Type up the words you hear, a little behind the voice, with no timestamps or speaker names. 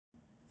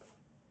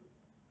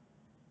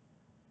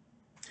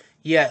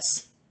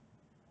Yes,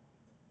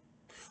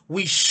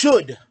 we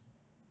should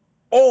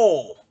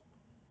all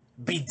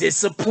be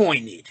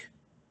disappointed.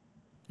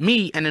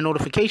 Me and the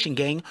Notification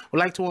Gang would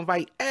like to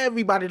invite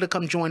everybody to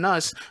come join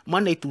us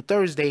Monday through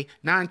Thursday,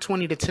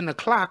 9:20 to 10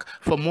 o'clock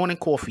for morning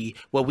coffee,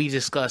 where we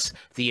discuss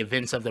the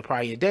events of the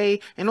prior day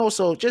and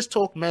also just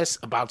talk mess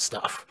about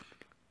stuff.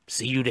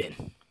 See you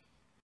then.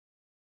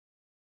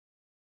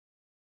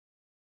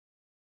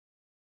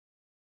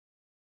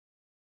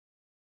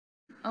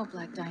 Oh,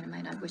 Black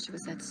Dynamite, I wish it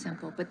was that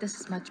simple, but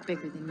this is much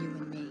bigger than you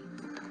and me.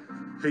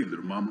 Hey,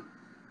 little mama.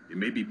 It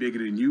may be bigger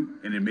than you,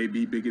 and it may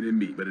be bigger than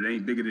me, but it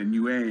ain't bigger than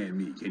you and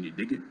me. Can you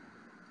dig it?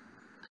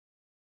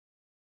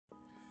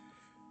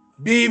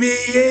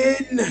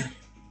 BBN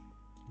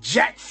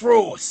Jack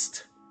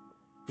Frost.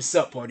 What's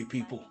up, party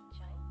people?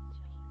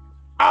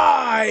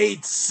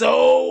 Alright,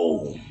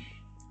 so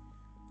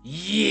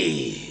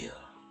yeah.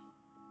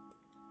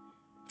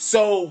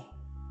 So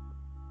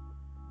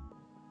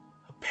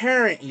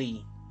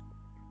apparently,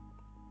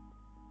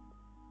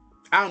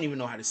 I don't even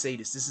know how to say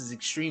this. This is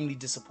extremely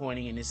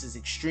disappointing and this is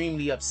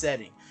extremely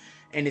upsetting.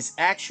 And it's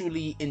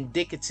actually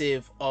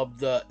indicative of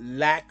the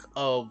lack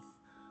of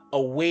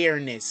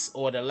awareness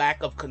or the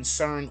lack of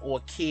concern or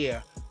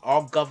care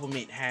our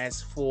government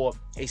has for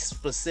a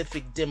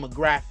specific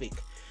demographic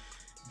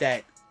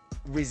that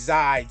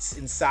resides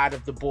inside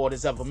of the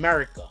borders of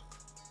America.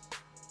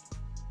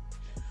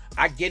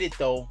 I get it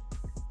though.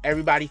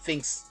 Everybody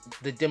thinks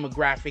the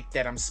demographic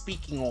that I'm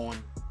speaking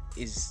on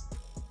is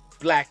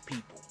black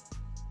people.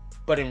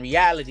 But in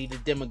reality, the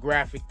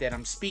demographic that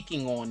I'm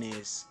speaking on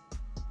is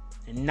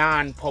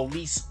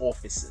non-police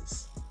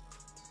officers.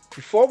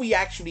 Before we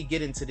actually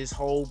get into this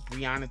whole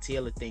Breonna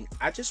Taylor thing,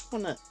 I just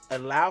want to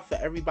allow for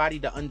everybody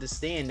to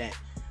understand that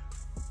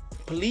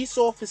police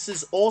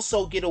officers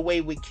also get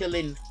away with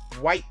killing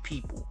white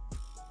people.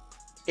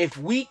 If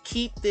we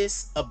keep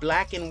this a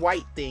black and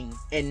white thing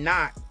and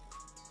not,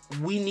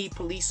 we need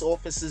police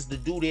officers to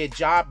do their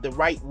job the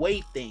right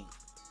way thing,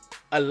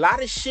 a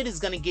lot of shit is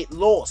going to get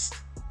lost.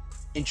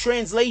 In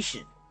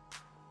translation,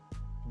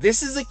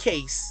 this is a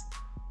case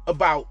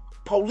about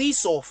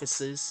police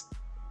officers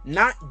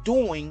not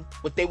doing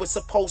what they were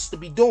supposed to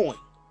be doing.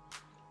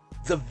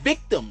 The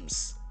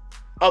victims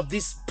of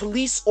this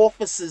police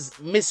officers'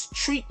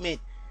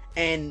 mistreatment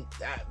and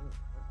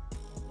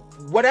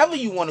whatever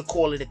you want to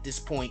call it at this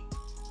point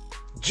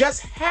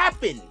just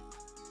happen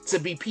to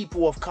be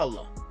people of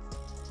color.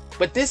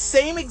 But this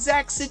same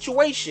exact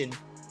situation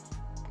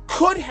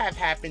could have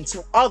happened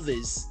to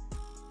others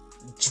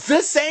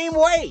the same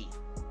way.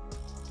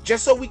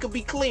 Just so we could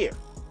be clear,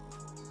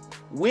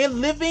 we're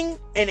living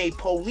in a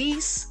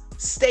police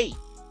state.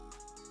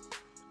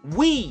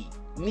 We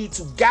need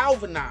to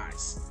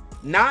galvanize,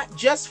 not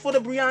just for the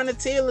Breonna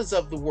Taylors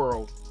of the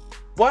world,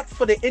 but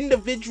for the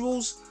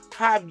individuals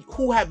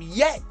who have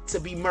yet to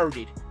be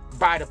murdered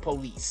by the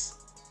police.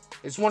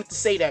 I just wanted to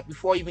say that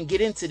before I even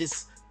get into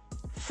this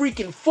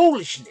freaking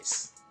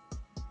foolishness.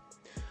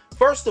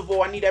 First of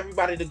all, I need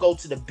everybody to go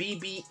to the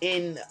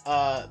BBN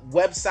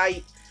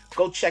website.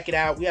 Go check it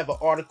out. We have an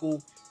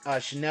article.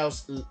 Chanel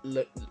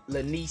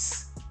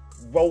Lanice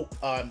wrote.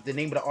 The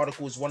name of the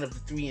article is one of the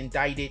three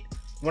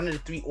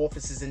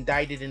officers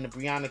indicted in the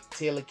Breonna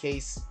Taylor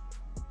case.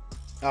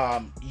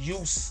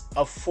 Use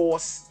of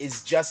force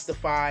is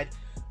justified.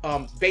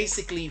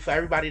 Basically, for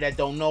everybody that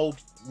don't know,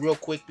 real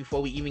quick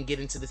before we even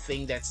get into the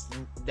thing that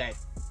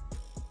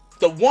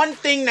the one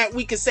thing that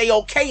we can say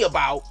okay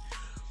about.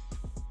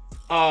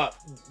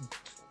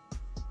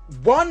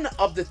 One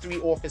of the three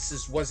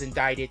officers was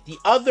indicted. The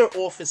other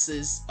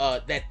officers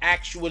that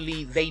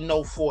actually they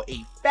know for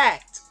a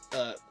fact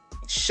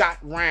shot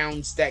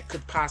rounds that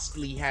could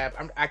possibly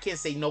have. I can't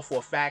say no for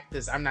a fact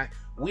because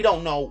we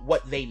don't know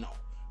what they know.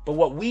 But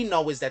what we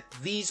know is that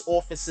these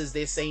officers,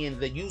 they're saying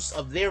the use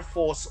of their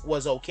force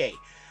was okay.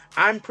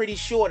 I'm pretty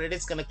sure that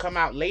it's going to come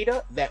out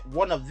later that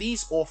one of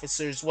these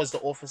officers was the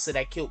officer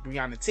that killed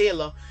Breonna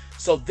Taylor.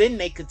 So then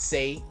they could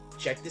say,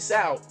 check this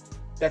out,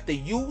 that the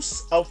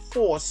use of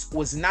force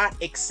was not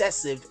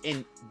excessive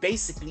and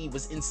basically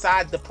was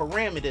inside the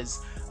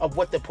parameters of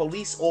what the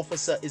police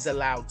officer is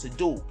allowed to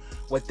do.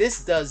 What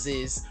this does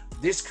is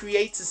this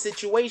creates a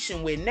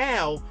situation where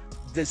now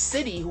the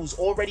city, who's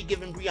already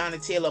given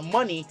Breonna Taylor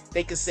money,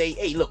 they could say,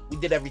 hey, look, we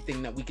did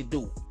everything that we could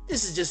do.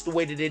 This is just the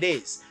way that it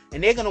is.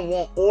 And they're going to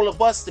want all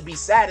of us to be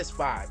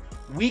satisfied.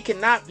 We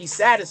cannot be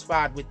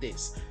satisfied with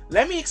this.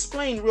 Let me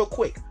explain real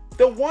quick.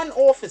 The one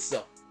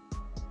officer,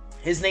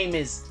 his name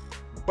is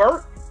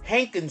Bert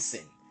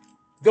Hankinson.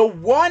 The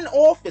one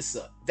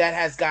officer that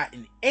has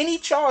gotten any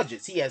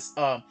charges, he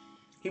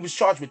was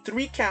charged with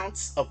 3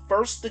 counts of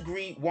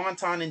first-degree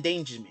wanton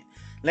endangerment.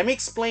 Let me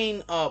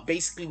explain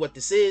basically what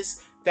this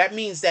is. That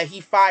means that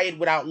he fired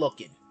without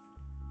looking.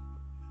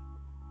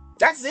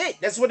 That's it.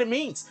 That's what it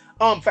means.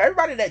 For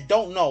everybody that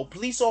don't know,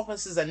 police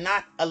officers are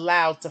not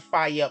allowed to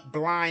fire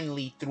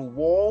blindly through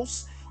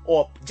walls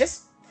or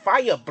just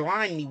fire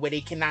blindly where they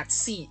cannot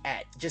see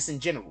at, just in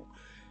general.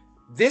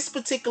 This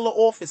particular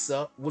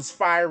officer was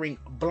firing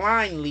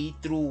blindly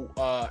through,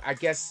 I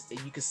guess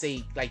you could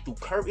say, like through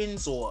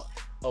curtains or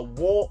a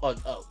wall,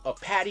 a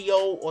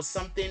patio or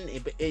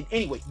something.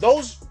 Anyway,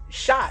 those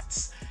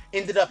shots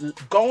ended up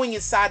going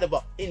inside of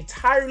an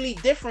entirely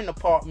different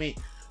apartment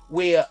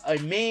where a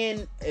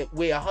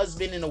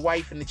husband and a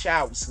wife and a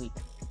child was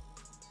sleeping.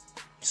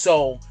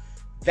 So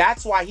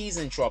that's why he's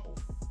in trouble.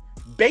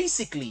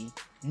 Basically,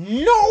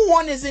 no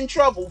one is in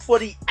trouble for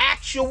the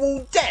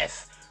actual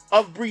death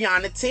of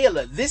Breonna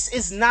Taylor. This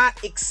is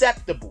not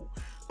acceptable.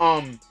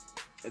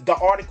 The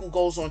article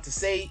goes on to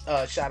say,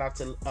 shout out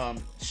to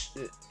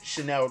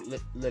Chanel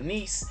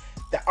Lanice.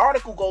 The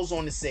article goes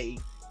on to say,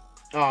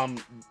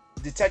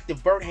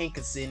 Detective Bert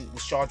Hankerson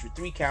was charged with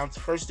 3 counts,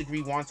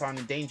 first-degree wanton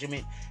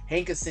endangerment.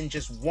 Hankerson,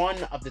 just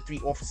one of the 3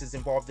 officers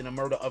involved in the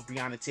murder of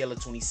Breonna Taylor,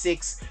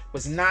 26,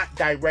 was not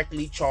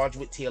directly charged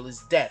with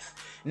Taylor's death.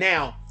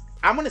 Now,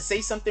 I'm going to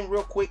say something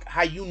real quick,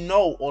 how you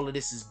know all of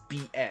this is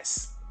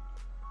BS.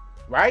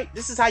 Right?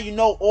 This is how you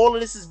know all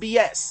of this is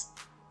BS.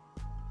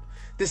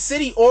 The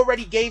city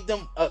already gave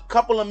them a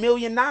couple of $1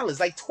 million,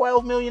 like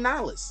 $12 million.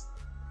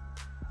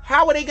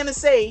 How are they going to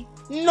say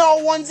no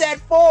one's at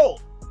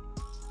fault?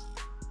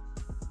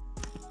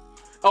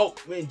 Oh,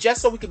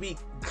 just so we could be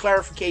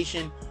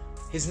clarification,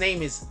 his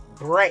name is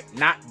Brett,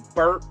 not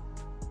Bert.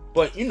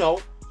 But, you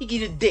know, he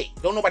get a dick.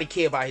 Don't nobody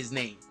care about his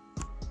name.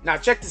 Now,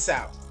 check this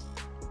out.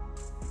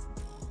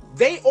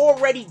 They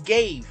already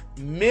gave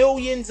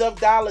millions of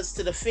dollars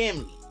to the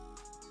family.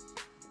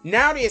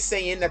 Now they're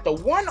saying that the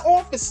one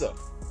officer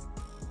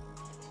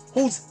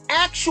who's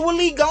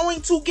actually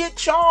going to get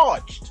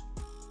charged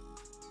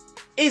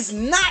is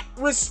not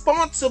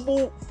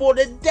responsible for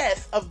the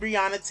death of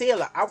Breonna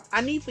Taylor.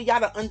 I need for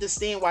y'all to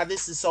understand why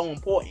this is so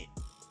important.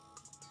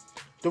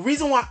 The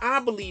reason why I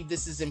believe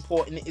this is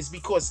important is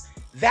because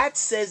that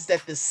says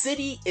that the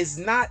city is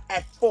not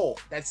at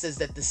fault. That says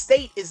that the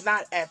state is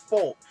not at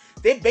fault.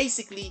 They're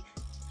basically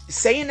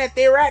saying that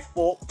they're at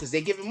fault because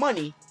they're giving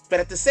money. But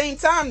at the same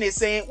time, they're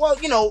saying, well,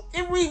 you know,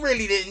 we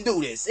really didn't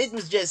do this. It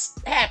was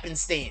just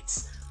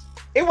happenstance.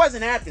 It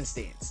wasn't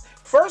happenstance.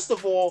 First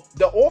of all,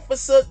 the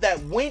officer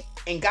that went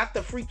and got the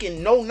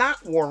freaking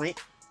no-knock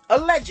warrant,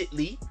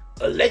 allegedly,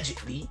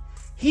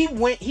 he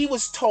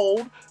was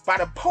told by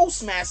the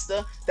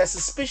postmaster that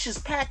suspicious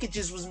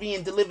packages was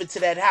being delivered to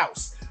that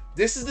house.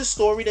 This is the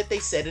story that they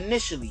said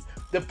initially.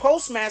 The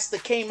postmaster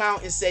came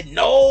out and said,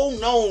 no,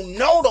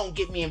 don't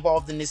get me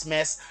involved in this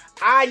mess.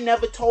 I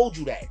never told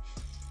you that.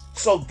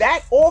 So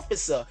that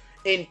officer,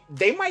 and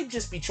they might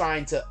just be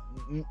trying to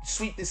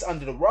sweep this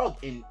under the rug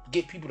and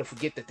get people to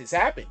forget that this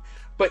happened.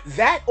 But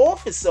that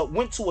officer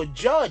went to a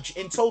judge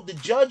and told the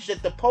judge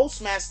that the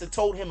postmaster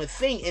told him a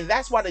thing, and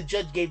that's why the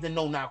judge gave the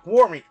no-knock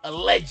warrant,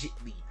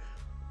 allegedly.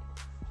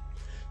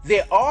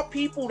 There are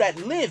people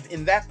that live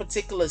in that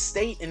particular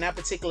state, in that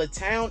particular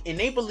town, and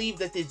they believe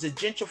that there's a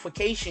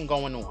gentrification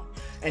going on,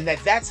 and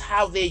that's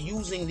how they're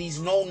using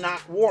these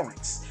no-knock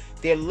warrants.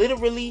 They're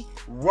literally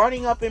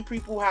running up in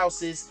people's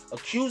houses,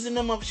 accusing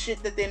them of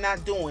shit that they're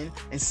not doing,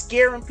 and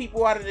scaring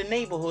people out of the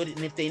neighborhood.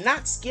 And if they're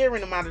not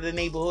scaring them out of the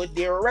neighborhood,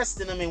 they're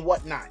arresting them and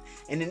whatnot.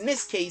 And in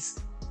this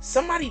case,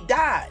 somebody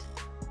died.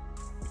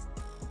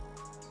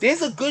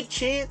 There's a good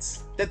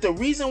chance that the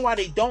reason why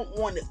they don't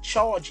want to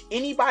charge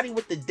anybody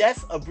with the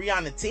death of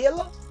Breonna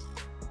Taylor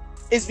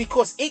is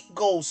because it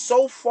goes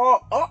so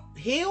far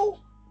uphill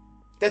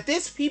that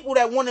there's people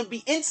that want to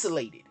be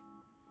insulated.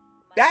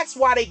 That's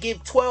why they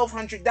give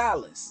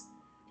 $1,200,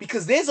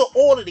 because there's an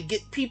order to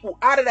get people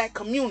out of that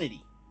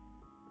community.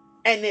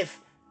 And if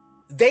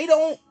they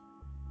don't,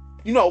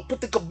 you know,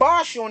 put the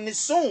kibosh on this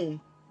soon,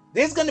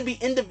 there's going to be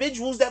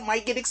individuals that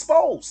might get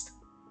exposed.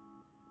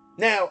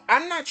 Now,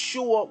 I'm not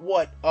sure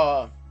what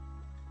our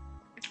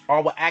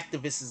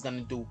activists is going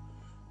to do.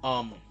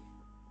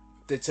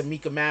 The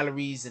Tamika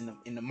Mallory's and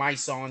the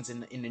Mysons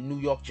and in the New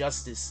York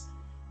Justice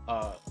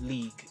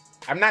League.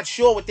 I'm not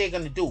sure what they're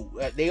going to do.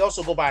 They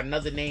also go by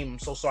another name. I'm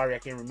so sorry I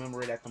can't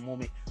remember it at the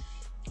moment.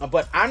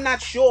 But I'm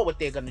not sure what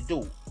they're going to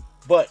do.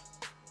 But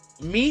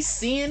me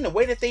seeing the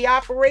way that they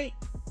operate,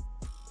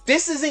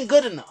 this isn't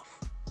good enough.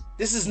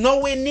 This is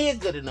nowhere near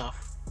good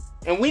enough.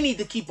 And we need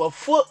to keep a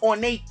foot on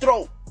their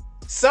throat.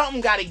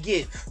 Something got to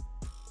give.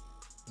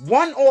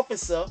 One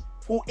officer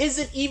who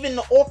isn't even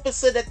the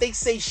officer that they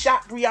say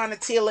shot Breonna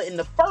Taylor in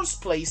the first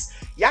place,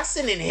 y'all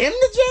sending him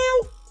to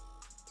jail?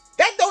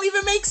 That don't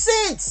even make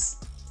sense.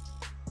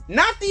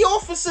 Not the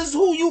officers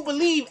who you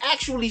believe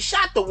actually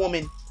shot the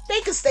woman. They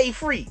can stay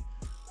free.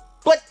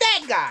 But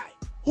that guy,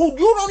 who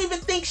you don't even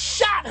think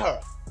shot her,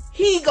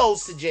 he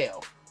goes to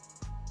jail.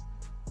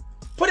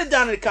 Put it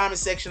down in the comment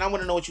section. I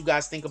want to know what you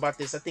guys think about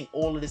this. I think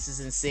all of this is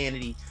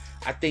insanity.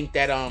 I think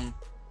that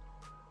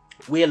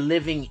we're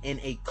living in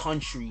a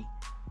country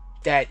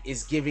that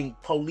is giving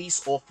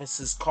police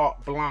officers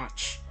carte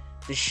blanche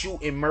to shoot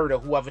and murder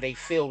whoever they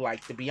feel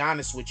like, to be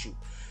honest with you.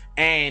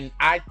 And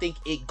I think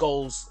it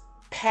goes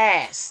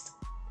past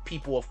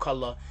people of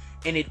color,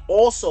 and it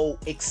also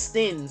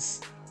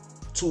extends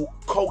to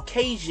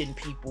Caucasian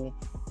people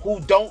who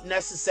don't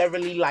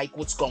necessarily like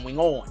what's going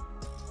on.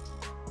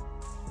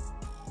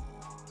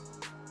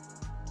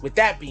 With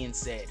that being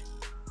said,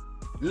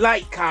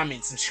 like,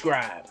 comment,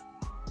 subscribe.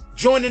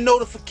 Join the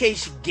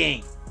notification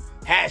gang.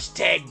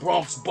 Hashtag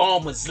Bronx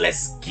Bombers.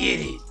 Let's get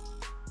it.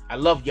 I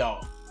love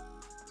y'all.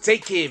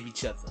 Take care of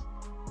each other.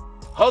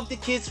 Hug the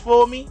kids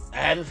for me. I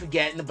haven't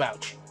forgotten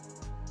about you.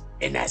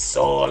 And that's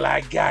all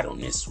I got on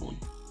this one.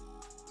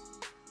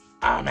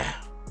 I'm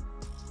out.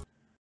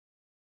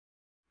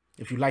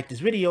 If you like this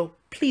video,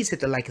 please hit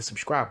the like and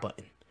subscribe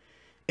button.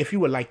 If you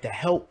would like to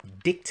help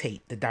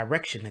dictate the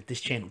direction that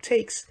this channel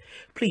takes,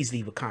 please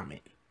leave a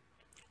comment.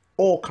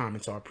 All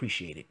comments are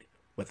appreciated,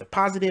 whether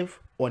positive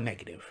or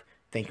negative.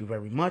 Thank you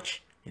very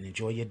much and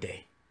enjoy your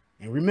day.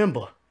 And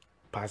remember,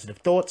 positive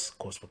thoughts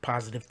cause for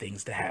positive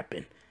things to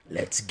happen.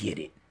 Let's get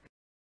it.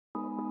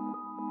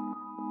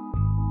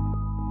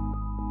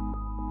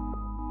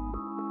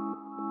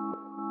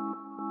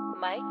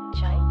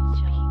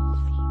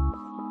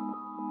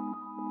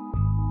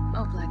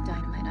 Oh, Black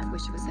Dynamite, I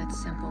wish it was that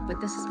simple,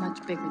 but this is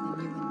much bigger than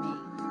you and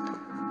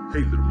me.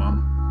 Hey, little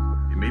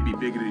mama. It may be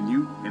bigger than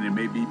you, and it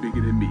may be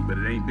bigger than me, but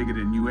it ain't bigger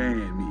than you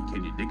and me.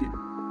 Can you dig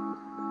it?